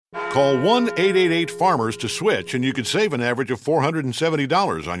Call 1-888-FARMERS to switch, and you could save an average of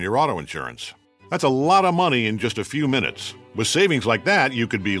 $470 on your auto insurance. That's a lot of money in just a few minutes. With savings like that, you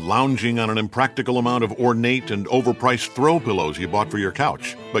could be lounging on an impractical amount of ornate and overpriced throw pillows you bought for your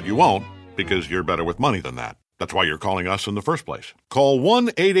couch. But you won't, because you're better with money than that. That's why you're calling us in the first place. Call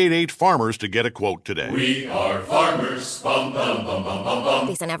 1-888-FARMERS to get a quote today. We are farmers. Bum, bum, bum, bum, bum, bum.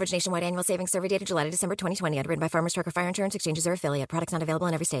 Based on average nationwide annual savings survey data July to December 2020. Underwritten by Farmers Trucker Fire Insurance Exchanges or affiliate. Products not available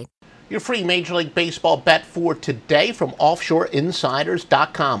in every state. Your free Major League Baseball bet for today from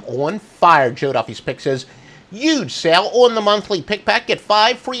OffshoreInsiders.com. On fire, Joe Duffy's Pick says, huge sale on the monthly pick pack. Get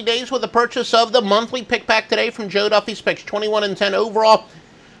 5 free days with the purchase of the monthly pick pack today from Joe Duffy's Picks. 21-10 overall.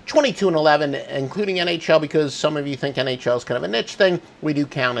 22-11, including NHL, because some of you think NHL is kind of a niche thing. We do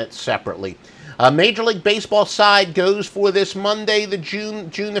count it separately. Major League Baseball side goes for this Monday, the June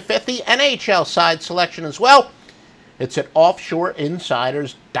the 5th. The NHL side selection as well. It's at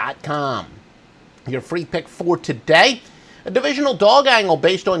OffshoreInsiders.com. Your free pick for today, a divisional dog angle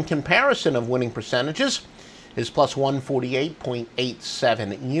based on comparison of winning percentages, is plus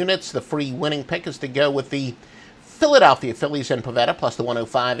 148.87 units. The free winning pick is to go with the Philadelphia Phillies and Pavetta, plus the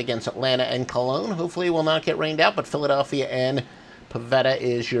 105 against Atlanta and Cologne. Hopefully it will not get rained out, but Philadelphia and Pavetta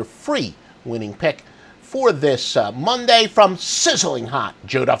is your free winning pick for this Monday from Sizzling Hot.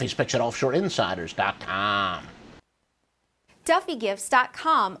 Joe Duffy's Picks at OffshoreInsiders.com.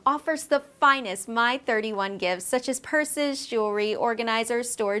 DuffyGifts.com offers the finest My 31 gifts, such as purses, jewelry, organizers,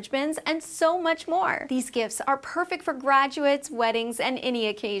 storage bins, and so much more. These gifts are perfect for graduates, weddings, and any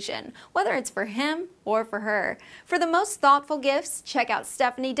occasion, whether it's for him or for her. For the most thoughtful gifts, check out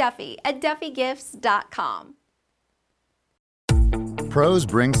Stephanie Duffy at DuffyGifts.com. Pros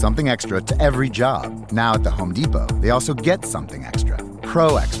bring something extra to every job. Now at the Home Depot, they also get something extra.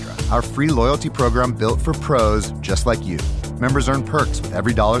 Pro Extra, our free loyalty program built for pros just like you. Members earn perks with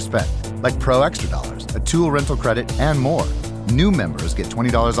every dollar spent, like Pro Extra Dollars, a tool rental credit, and more. New members get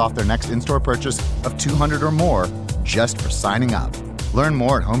 $20 off their next in-store purchase of $200 or more just for signing up. Learn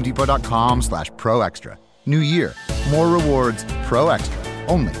more at HomeDepot.com/Pro Extra. New year, more rewards, Pro Extra,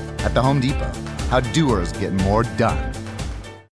 only at the Home Depot. How doers get more done.